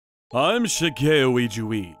I'm Shigeo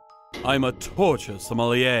Ijyuin. I'm a torture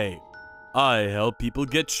sommelier. I help people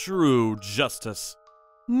get true justice.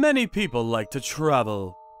 Many people like to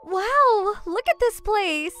travel. Wow, look at this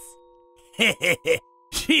place.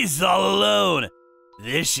 She's all alone.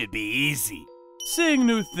 This should be easy. Seeing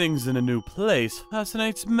new things in a new place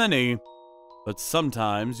fascinates many. But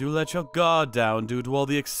sometimes you let your guard down due to all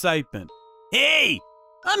the excitement. Hey,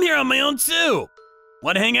 I'm here on my own too.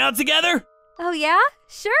 Want to hang out together? Oh yeah?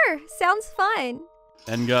 Sure, sounds fun.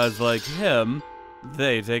 And guys like him,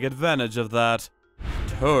 they take advantage of that.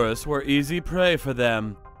 Tourists were easy prey for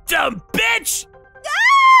them. Dumb bitch!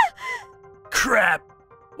 Ah! Crap.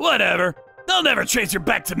 Whatever. They'll never trace her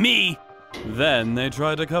back to me. Then they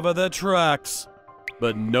try to cover their tracks.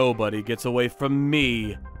 But nobody gets away from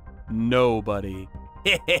me. Nobody.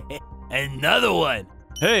 Another one.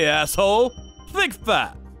 Hey, asshole! Think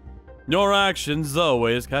fast! Your actions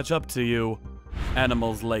always catch up to you.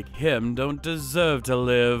 Animals like him don't deserve to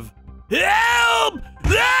live. Help!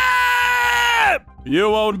 Help! You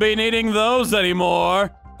won't be needing those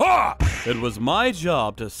anymore. Ah! It was my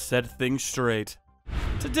job to set things straight.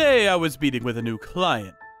 Today I was meeting with a new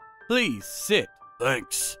client. Please sit.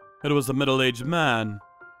 Thanks. It was a middle-aged man.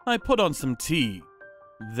 I put on some tea.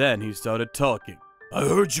 Then he started talking. I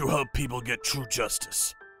heard you help people get true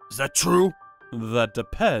justice. Is that true? That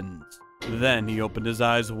depends. Then he opened his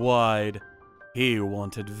eyes wide. He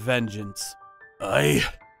wanted vengeance. I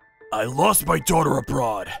lost my daughter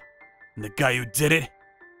abroad. And the guy who did it,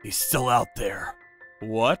 he's still out there.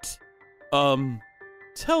 What?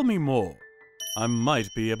 Tell me more. I might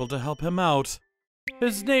be able to help him out.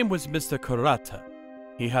 His name was Mr. Kurata.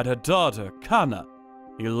 He had a daughter, Kana.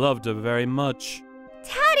 He loved her very much.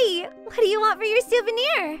 Daddy, what do you want for your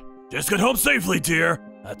souvenir? Just get home safely, dear.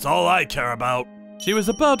 That's all I care about. She was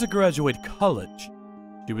about to graduate college.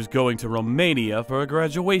 She was going to Romania for a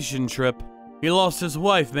graduation trip. He lost his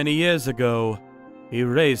wife many years ago. He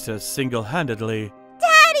raised her single-handedly.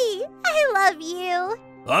 Daddy, I love you.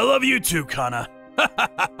 I love you too, Kana.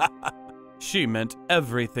 She meant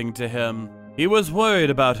everything to him. He was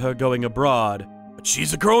worried about her going abroad. But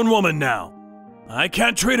she's a grown woman now. I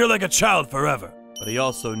can't treat her like a child forever. But he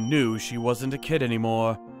also knew she wasn't a kid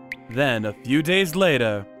anymore. Then, a few days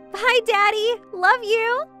later... Bye, Daddy. Love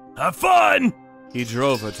you. Have fun! He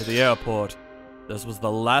drove her to the airport. This was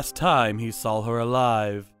the last time he saw her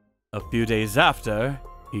alive. A few days after,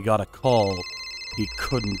 he got a call. He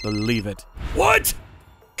couldn't believe it. What?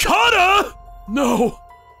 Kana! No!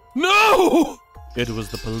 No! It was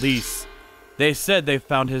the police. They said they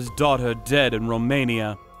found his daughter dead in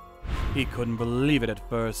Romania. He couldn't believe it at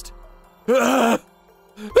first. But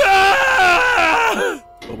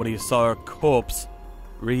when he saw her corpse,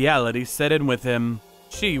 reality set in with him.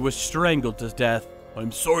 She was strangled to death.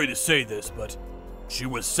 I'm sorry to say this, but she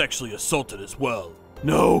was sexually assaulted as well.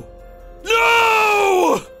 No!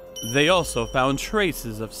 No! They also found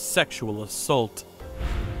traces of sexual assault.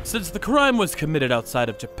 Since the crime was committed outside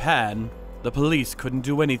of Japan, the police couldn't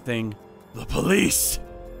do anything. The police!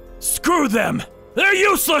 Screw them! They're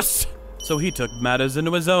useless! So he took matters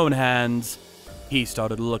into his own hands. He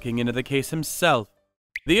started looking into the case himself.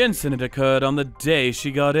 The incident occurred on the day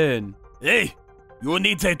she got in. Hey, you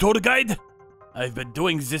need a tour guide? I've been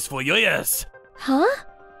doing this for years. Huh?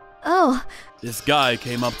 Oh. This guy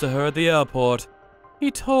came up to her at the airport.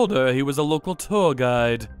 He told her he was a local tour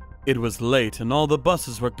guide. It was late and all the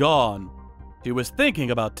buses were gone. She was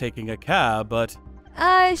thinking about taking a cab, but...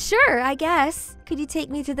 Sure, I guess. Could you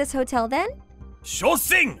take me to this hotel then? Sure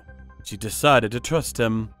thing! She decided to trust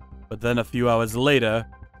him. But then a few hours later,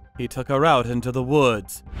 he took her out into the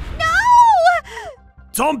woods. No!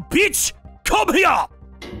 Dumb bitch! Come here!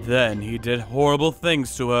 Then he did horrible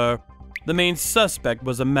things to her. The main suspect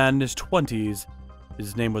was a man in his 20s.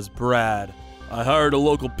 His name was Brad. I hired a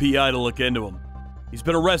local PI to look into him. He's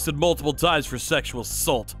been arrested multiple times for sexual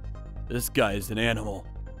assault. This guy is an animal.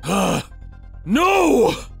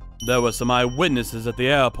 No! There were some eyewitnesses at the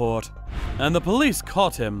airport, and the police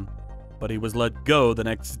caught him, but he was let go the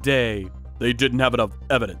next day. They didn't have enough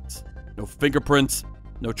evidence. No fingerprints,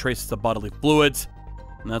 no traces of bodily fluids,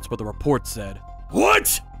 and that's what the report said.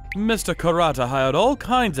 What? Mr. Kurata hired all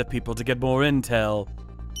kinds of people to get more intel.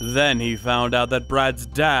 Then he found out that Brad's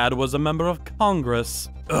dad was a member of Congress.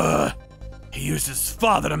 He used his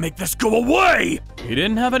father to make this go away! He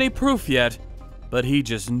didn't have any proof yet, but he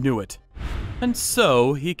just knew it. And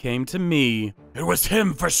so he came to me. It was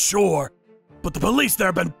him for sure, but the police there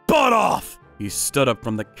have been bought off! He stood up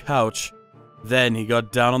from the couch. Then he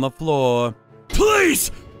got down on the floor.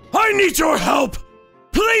 Please! I need your help!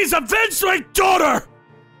 Please avenge my daughter!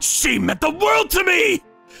 She meant the world to me!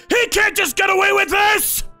 He can't just get away with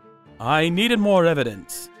this! I needed more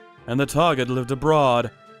evidence, and the target lived abroad,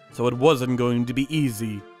 so it wasn't going to be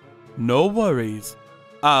easy. No worries.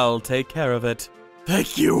 I'll take care of it.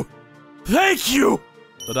 Thank you! Thank you!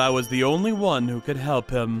 But I was the only one who could help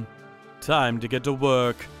him. Time to get to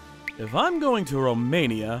work. If I'm going to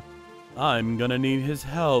Romania, I'm gonna need his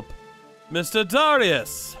help. Mr.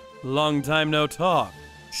 Darius! Long time no talk.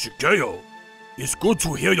 Shigeo, it's good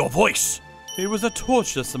to hear your voice. He was a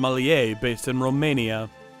torture sommelier based in Romania.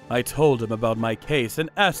 I told him about my case and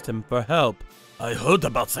asked him for help. I heard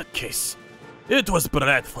about that case. It was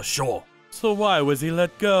Brad for sure. So why was he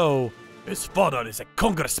let go? His father is a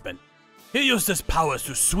congressman. He used his powers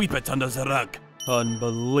to sweep it under the rug.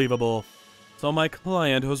 Unbelievable. So my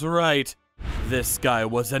client was right. This guy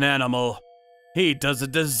was an animal. He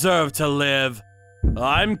doesn't deserve to live.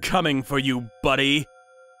 I'm coming for you, buddy.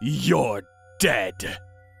 You're dead.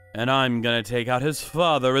 And I'm gonna take out his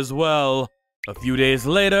father as well. A few days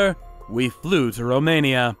later, we flew to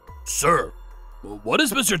Romania. Sir, what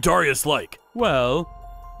is Mr. Darius like? Well,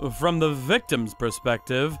 from the victim's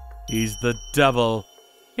perspective, he's the devil.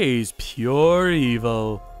 He's pure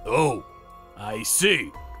evil. Oh, I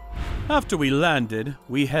see. After we landed,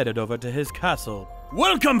 we headed over to his castle.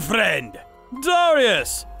 Welcome, friend!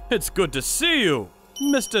 Darius! It's good to see you!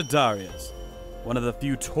 Mr. Darius, one of the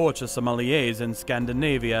few torture sommeliers in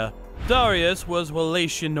Scandinavia. Darius was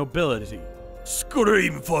Wallachian nobility.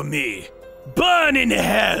 Scream for me! Burn in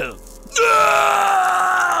hell!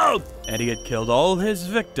 No! And he had killed all his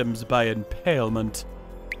victims by impalement.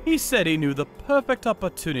 He said he knew the perfect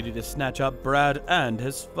opportunity to snatch up Brad and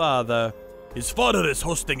his father. His father is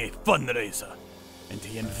hosting a fundraiser, and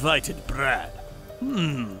he invited Brad.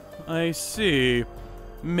 I see.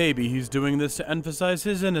 Maybe he's doing this to emphasize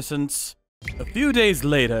his innocence. A few days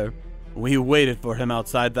later, we waited for him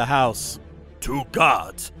outside the house. 2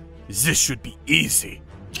 guards. This should be easy.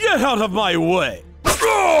 Get out of my way!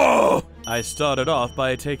 I started off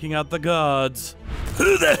by taking out the guards.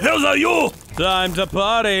 Who the hell are you? Time to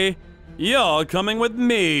party! You're coming with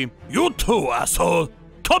me! You too, asshole!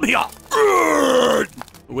 Come here!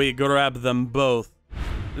 We grabbed them both.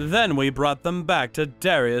 Then we brought them back to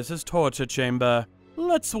Darius's torture chamber.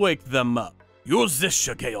 Let's wake them up. Use this,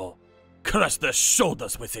 Shigeo. Crush their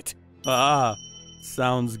shoulders with it. Ah,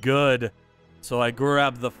 sounds good. So I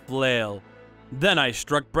grabbed the flail. Then I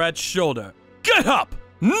struck Brad's shoulder. Get up!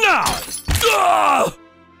 Now! Ah!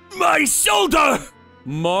 My shoulder!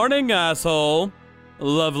 Morning, asshole.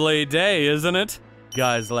 Lovely day, isn't it?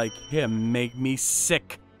 Guys like him make me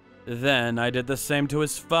sick. Then I did the same to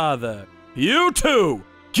his father. You too!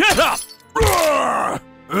 Get up!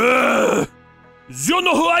 You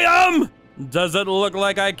know who I am? Does it look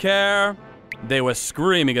like I care? They were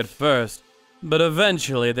screaming at first, but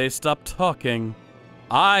eventually they stopped talking.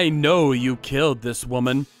 I know you killed this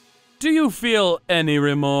woman. Do you feel any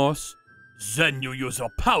remorse? Then you use your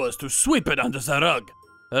powers to sweep it under the rug,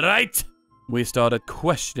 right? We started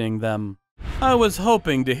questioning them. I was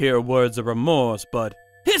hoping to hear words of remorse, but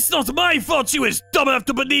it's not my fault she was dumb enough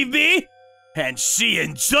to believe me! And she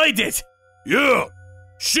enjoyed it! Yeah,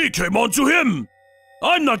 she came on to him!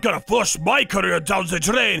 I'm not gonna flush my career down the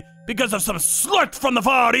drain because of some slut from the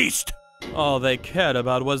Far East! All they cared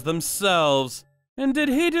about was themselves. And did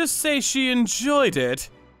he just say she enjoyed it?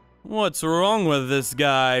 What's wrong with this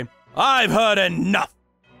guy? I've heard enough!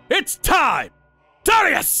 It's time!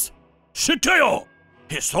 Darius! Shigeo!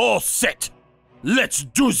 It's all set! Let's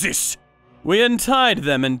do this! We untied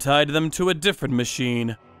them and tied them to a different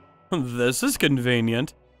machine. This is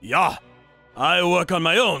convenient. Yeah, I work on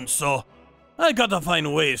my own, so I gotta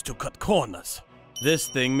find ways to cut corners. This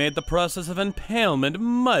thing made the process of impalement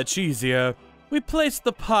much easier. We placed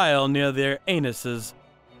the pile near their anuses.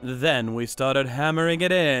 Then we started hammering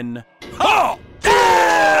it in. Oh!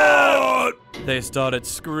 They started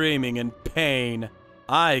screaming in pain.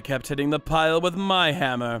 I kept hitting the pile with my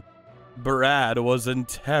hammer. Brad was in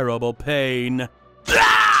terrible pain.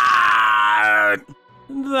 That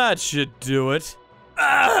should do it.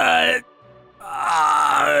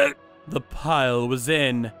 The pile was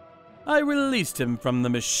in. I released him from the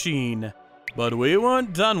machine. But we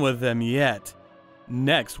weren't done with him yet.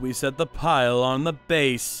 Next, we set the pile on the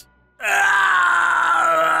base.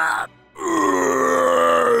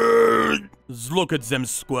 Look at them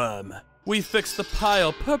squirm. We fixed the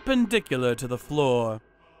pile perpendicular to the floor.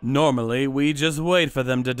 Normally, we just wait for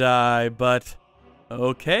them to die, but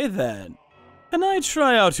okay then. Can I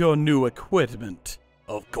try out your new equipment?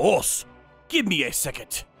 Of course. Give me a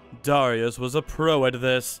second. Darius was a pro at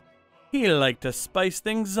this. He liked to spice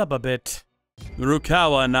things up a bit.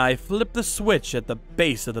 Rukawa and I flipped the switch at the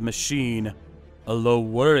base of the machine. A low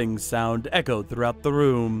whirring sound echoed throughout the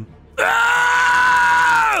room.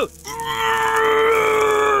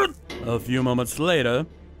 A few moments later,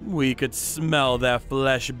 we could smell their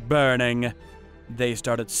flesh burning. They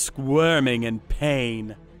started squirming in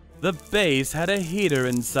pain. The base had a heater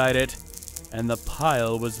inside it, and the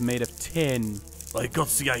pile was made of tin. I got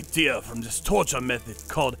the idea from this torture method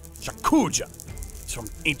called shakuja. It's from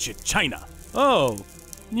ancient China. Oh,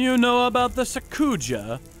 you know about the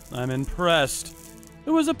shakuja? I'm impressed. It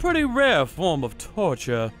was a pretty rare form of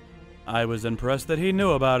torture. I was impressed that he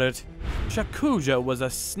knew about it. Shakuja was a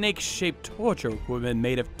snake-shaped torture equipment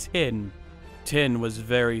made of tin. Tin was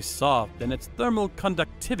very soft, and its thermal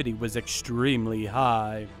conductivity was extremely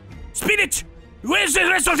high. Spirit! Where's the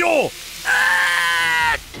rest of you?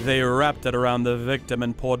 They wrapped it around the victim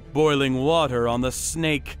and poured boiling water on the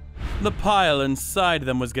snake. The pile inside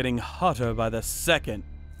them was getting hotter by the second.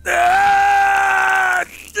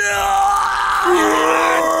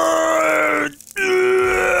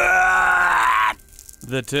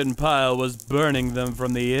 The tin pile was burning them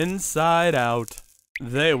from the inside out.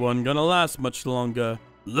 They weren't gonna last much longer.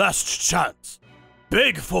 Last chance.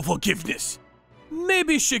 Beg for forgiveness.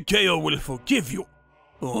 Maybe Shigeo will forgive you.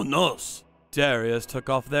 Who knows? Darius took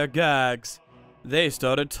off their gags. They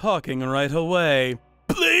started talking right away.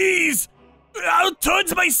 Please! I'll turn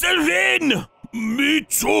myself in! Me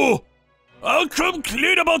too! I'll come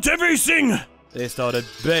clean about everything! They started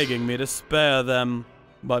begging me to spare them,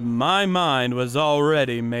 but my mind was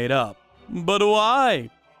already made up. But why?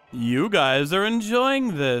 You guys are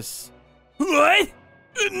enjoying this. What?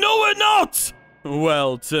 No, we're not!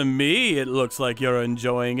 Well, to me, it looks like you're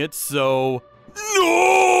enjoying it, so...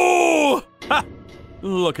 No! Ha!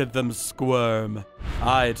 Look at them squirm.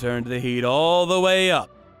 I turned the heat all the way up.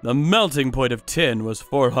 The melting point of tin was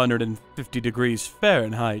 450 degrees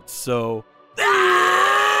Fahrenheit, so...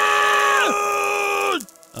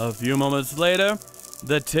 A few moments later,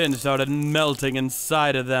 the tin started melting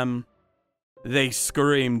inside of them. They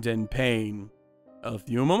screamed in pain. A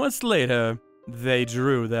few moments later, they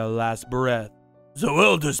drew their last breath. The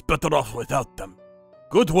world is better off without them.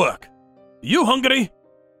 Good work. You hungry?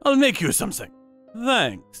 I'll make you something.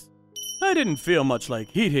 Thanks. I didn't feel much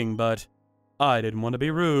like eating, but I didn't want to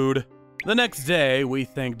be rude. The next day, we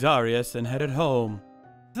thanked Darius and headed home.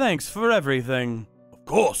 Thanks for everything. Of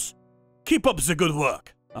course. Keep up the good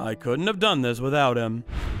work. I couldn't have done this without him.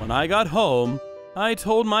 When I got home, I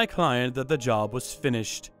told my client that the job was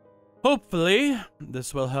finished. Hopefully,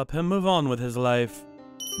 this will help him move on with his life.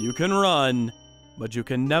 You can run, but you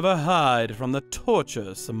can never hide from the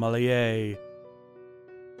torture sommelier.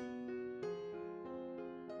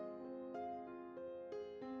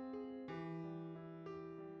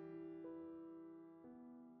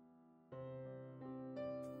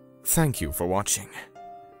 Thank you for watching.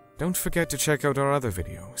 Don't forget to check out our other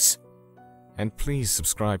videos. And please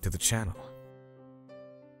subscribe to the channel.